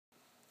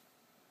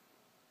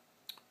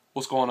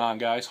What's going on,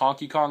 guys?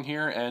 Honky Kong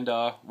here, and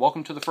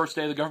welcome to the first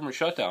day of the government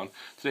shutdown.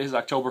 Today is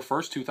October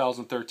 1st,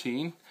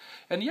 2013,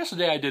 and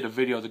yesterday I did a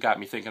video that got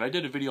me thinking. I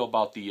did a video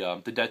about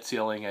the debt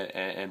ceiling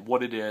and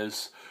what it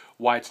is,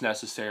 why it's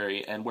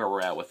necessary, and where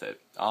we're at with it.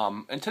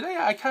 And today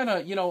I kind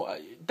of,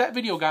 that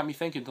video got me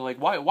thinking to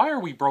like, why are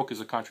we broke as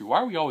a country?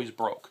 Why are we always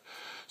broke?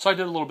 So I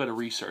did a little bit of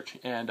research,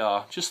 and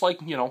just like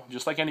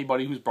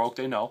anybody who's broke,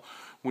 they know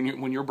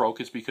when you're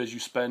broke, it's because you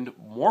spend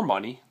more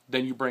money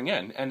than you bring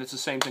in, and it's the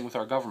same thing with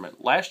our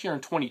government. Last year in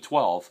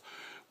 2012,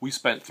 we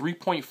spent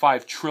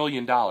 $3.5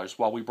 trillion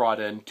while we brought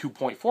in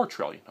 $2.4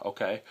 trillion.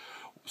 Okay,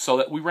 so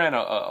that we ran a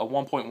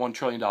 $1.1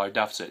 trillion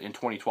deficit in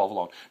 2012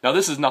 alone. Now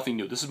this is nothing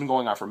new. This has been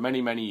going on for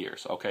many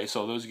years. Okay,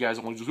 so those guys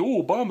that want to just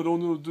Obama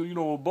don't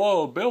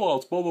blah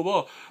bailouts blah blah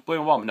blah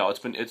blame Obama. No,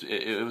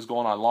 it was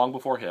going on long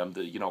before him.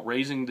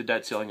 Raising the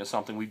debt ceiling is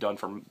something we've done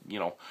for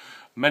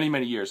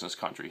many years in this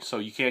country. So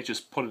you can't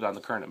just put it on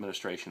the current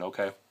administration.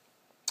 Okay.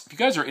 If you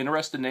guys are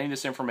interested in any of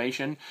this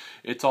information,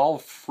 it's all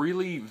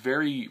freely,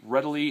 very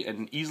readily,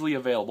 and easily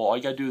available. All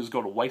you got to do is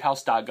go to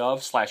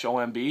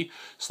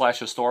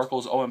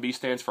whitehouse.gov/OMB/historicals. OMB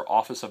stands for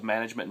Office of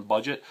Management and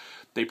Budget.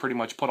 They pretty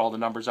much put all the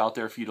numbers out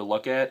there for you to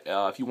look at.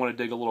 If you want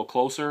to dig a little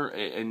closer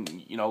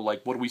and,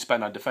 like what do we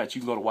spend on defense,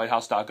 you can go to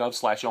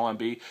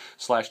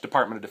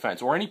whitehouse.gov/OMB/Department of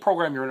Defense. Or any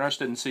program you're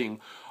interested in seeing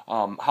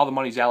how the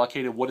money's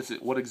allocated,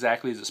 what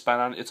exactly is it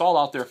spent on. It's all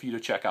out there for you to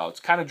check out. It's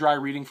kind of dry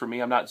reading for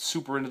me. I'm not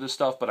super into this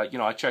stuff, but I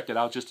checked it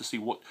out just to see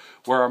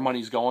where our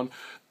money's going.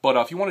 But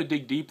if you want to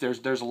dig deep,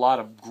 there's a lot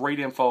of great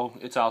info.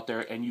 It's out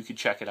there, and you can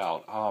check it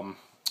out.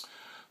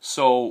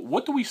 So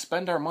what do we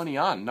spend our money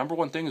on? Number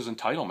one thing is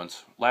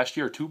entitlements. Last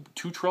year,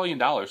 $2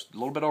 trillion, a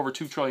little bit over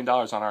 $2 trillion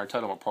on our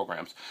entitlement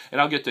programs. And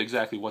I'll get to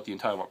exactly what the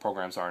entitlement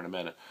programs are in a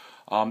minute.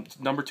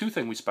 Number two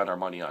thing we spend our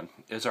money on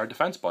is our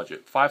defense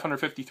budget,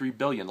 $553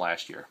 billion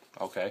last year.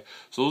 Okay,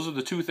 so those are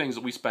the two things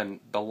that we spend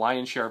the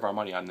lion's share of our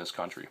money on in this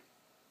country.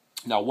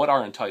 Now, what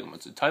are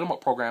entitlements?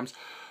 Entitlement programs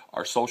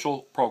are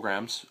social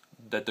programs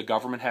that the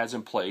government has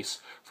in place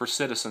for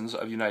citizens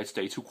of the United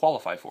States who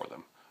qualify for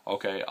them.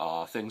 Okay,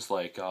 things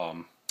like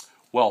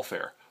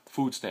welfare,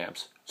 food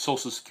stamps,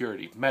 Social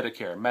Security,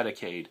 Medicare,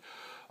 Medicaid,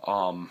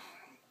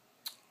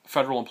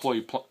 federal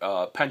employee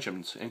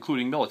pensions,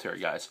 including military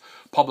guys,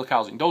 public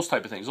housing, those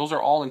type of things. Those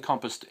are all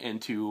encompassed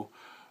into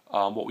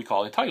what we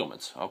call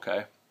entitlements.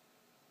 Okay.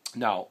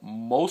 Now,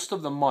 most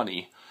of the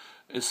money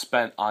is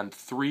spent on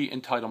three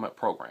entitlement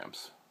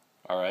programs.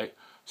 All right,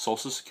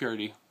 Social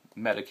Security,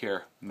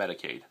 Medicare,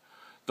 Medicaid.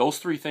 Those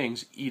three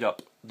things eat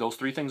up. Those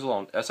three things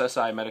alone,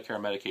 SSI, Medicare,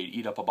 and Medicaid,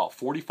 eat up about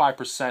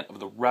 45% of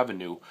the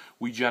revenue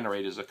we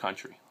generate as a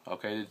country.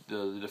 Okay,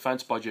 the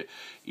defense budget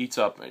eats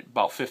up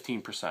about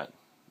 15%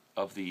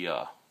 of the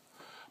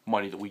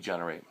money that we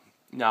generate.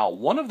 Now,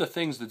 one of the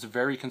things that's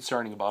very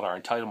concerning about our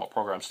entitlement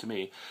programs to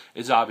me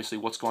is obviously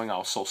what's going on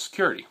with Social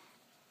Security.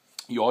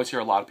 You always hear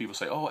a lot of people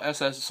say, "Oh,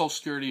 Social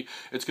Security,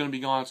 it's going to be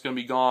gone. It's going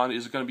to be gone.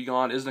 Is it going to be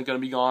gone? Isn't it going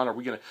to be gone? Are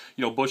we going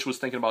to?" Bush was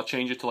thinking about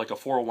changing it to like a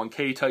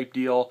 401k type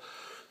deal.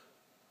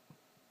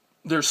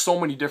 There's so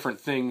many different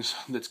things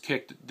that's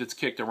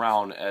kicked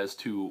around as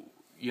to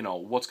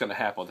what's going to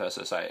happen with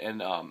SSI.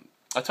 And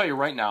I'll tell you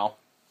right now,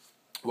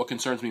 what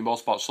concerns me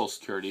most about Social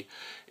Security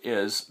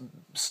is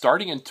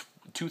starting in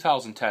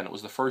 2010, it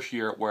was the first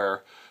year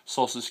where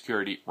Social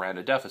Security ran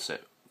a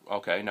deficit.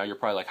 Okay, now you're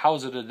probably like, how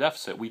is it a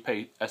deficit? We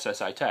pay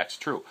SSI tax.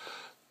 True.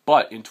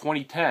 But in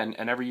 2010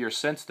 and every year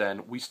since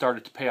then, we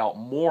started to pay out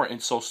more in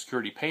Social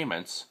Security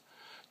payments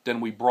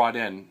than we brought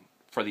in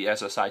for the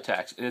SSI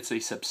tax. And it's a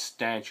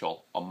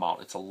substantial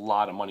amount. It's a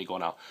lot of money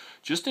going out.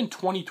 Just in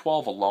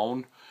 2012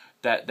 alone,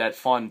 that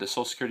fund, the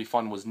Social Security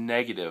fund, was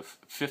negative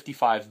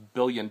 $55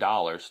 billion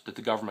that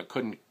the government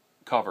couldn't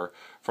cover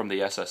from the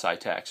SSI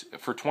tax.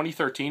 For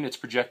 2013, it's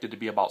projected to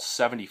be about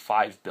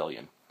 $75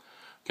 billion.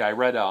 Okay, I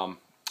read a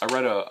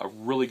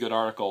really good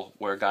article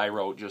where a guy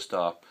wrote just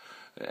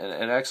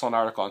an excellent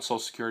article on Social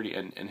Security,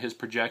 and his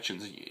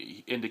projections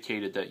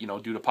indicated that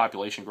due to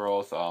population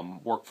growth,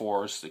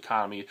 workforce,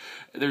 economy,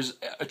 there's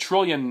a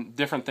trillion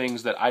different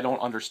things that I don't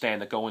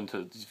understand that go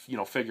into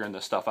figuring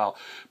this stuff out.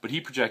 But he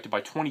projected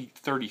by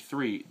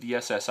 2033 the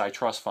SSI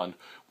trust fund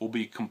will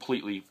be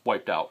completely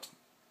wiped out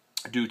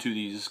due to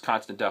these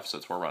constant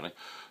deficits we're running.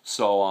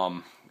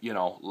 So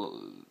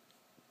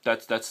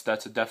that's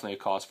definitely a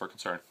cause for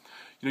concern.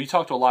 You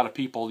talk to a lot of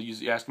people,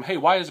 you ask them, hey,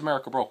 why is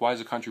America broke? Why is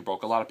the country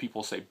broke? A lot of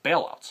people say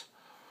bailouts.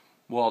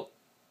 Well,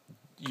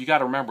 you got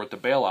to remember, the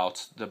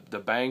bailouts, the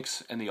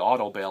banks and the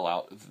auto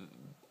bailout,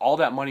 all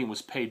that money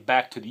was paid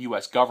back to the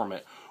U.S.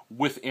 government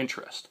with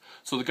interest.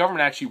 So the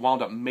government actually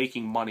wound up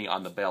making money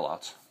on the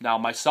bailouts. Now,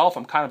 myself,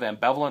 I'm kind of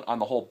ambivalent on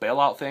the whole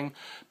bailout thing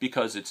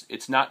because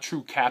it's not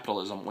true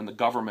capitalism when the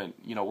government,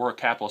 we're a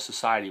capitalist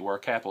society, we're a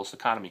capitalist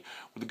economy,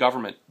 where the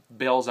government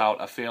bails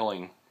out a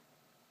failing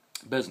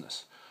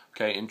business.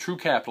 Okay, in true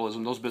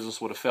capitalism, those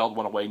businesses would have failed,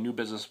 went away, new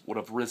business would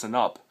have risen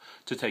up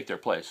to take their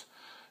place.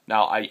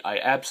 Now, I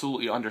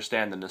absolutely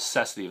understand the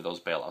necessity of those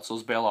bailouts.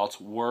 Those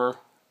bailouts were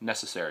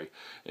necessary.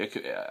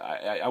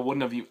 I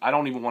wouldn't have. I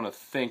don't even want to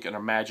think and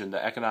imagine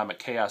the economic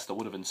chaos that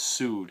would have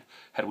ensued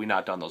had we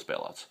not done those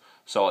bailouts.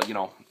 So you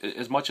know,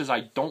 as much as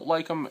I don't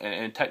like them,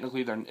 and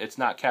technically it's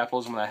not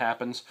capitalism when that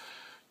happens.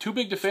 Too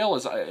big to fail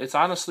is it's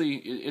honestly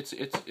it's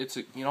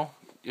you know,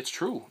 it's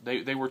true.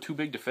 They were too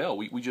big to fail.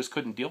 We just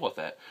couldn't deal with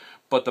that.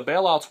 But the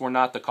bailouts were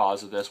not the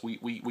cause of this.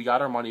 We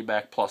got our money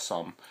back plus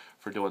some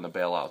for doing the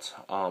bailouts.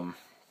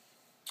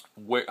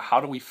 How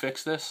do we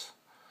fix this?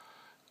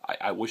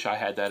 I wish I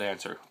had that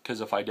answer,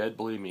 because if I did,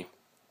 believe me,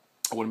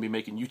 I wouldn't be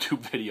making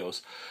YouTube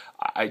videos.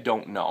 I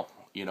don't know.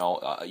 You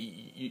know,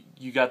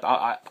 you got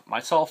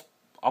myself.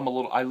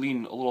 I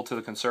lean a little to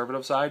the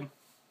conservative side.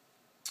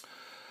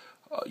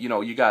 You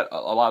know, you got a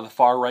lot of the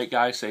far right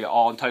guys say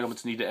all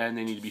entitlements need to end,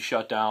 they need to be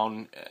shut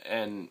down,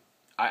 and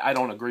I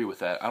don't agree with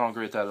that. I don't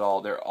agree with that at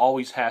all. There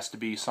always has to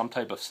be some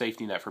type of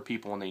safety net for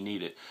people when they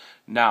need it.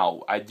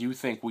 Now, I do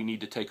think we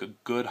need to take a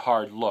good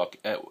hard look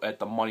at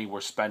the money we're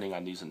spending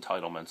on these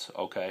entitlements,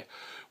 okay?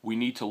 We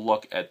need to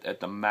look at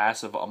the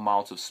massive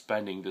amounts of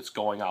spending that's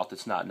going out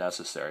that's not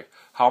necessary.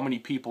 How many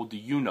people do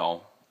you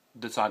know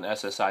that's on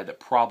SSI that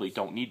probably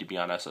don't need to be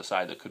on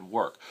SSI that could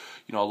work?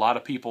 You know, a lot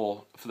of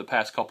people for the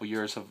past couple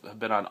years have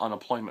been on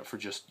unemployment for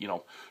just, you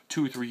know,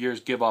 2 or 3 years,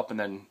 give up, and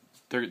then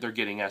they're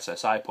getting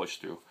SSI pushed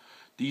through.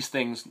 These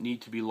things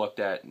need to be looked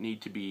at,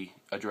 need to be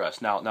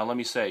addressed. Now let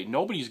me say,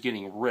 nobody's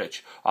getting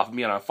rich off of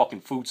being on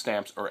fucking food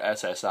stamps or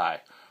SSI.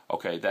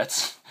 Okay,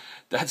 that's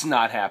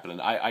not happening.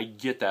 I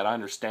get that. I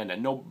understand that.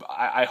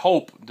 I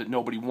hope that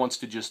nobody wants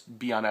to just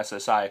be on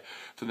SSI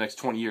for the next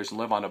 20 years and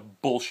live on a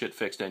bullshit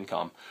fixed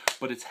income.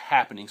 But it's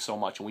happening so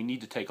much, and we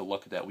need to take a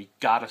look at that. We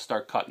got to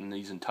start cutting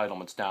these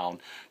entitlements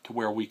down to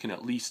where we can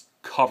at least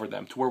cover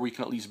them, to where we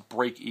can at least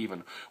break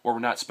even, where we're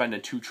not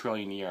spending $2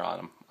 trillion a year on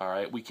them. All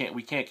right, we can't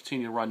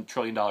continue to run $1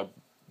 trillion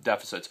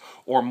deficits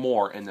or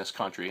more in this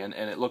country, and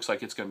it looks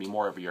like it's going to be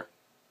more every year.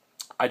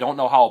 I don't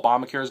know how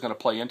Obamacare is going to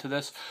play into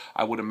this.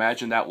 I would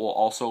imagine that will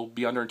also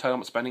be under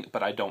entitlement spending,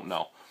 but I don't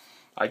know.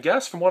 I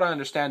guess from what I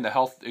understand, the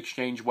health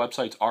exchange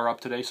websites are up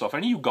today. So if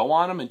any of you go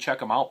on them and check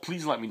them out,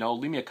 please let me know.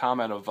 Leave me a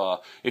comment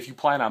of if you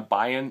plan on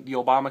buying the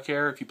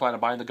Obamacare, if you plan on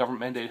buying the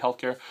government-mandated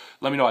healthcare.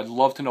 Let me know. I'd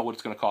love to know what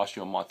it's going to cost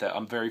you a month.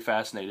 I'm very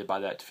fascinated by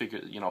that, to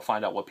figure, you know,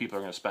 find out what people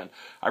are going to spend.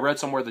 I read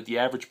somewhere that the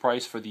average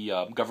price for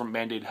the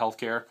government-mandated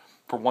healthcare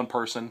for one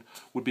person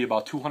would be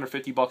about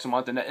 $250 a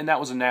month, and that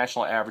was a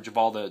national average of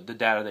all the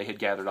data they had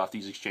gathered off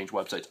these exchange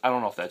websites. I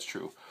don't know if that's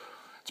true.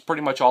 It's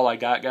pretty much all I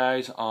got,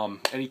 guys.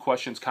 Any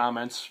questions,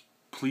 comments,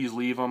 please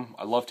leave them.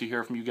 I'd love to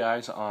hear from you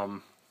guys.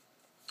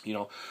 You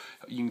know,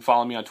 you can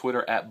follow me on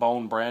Twitter at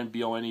BoneBrann,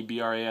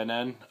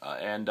 BoneBrann,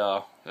 and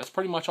that's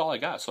pretty much all I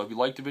got. So if you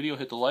liked the video,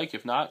 hit the like.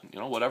 If not, you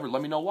know, whatever,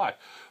 let me know why.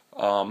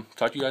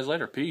 Talk to you guys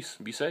later. Peace.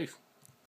 Be safe.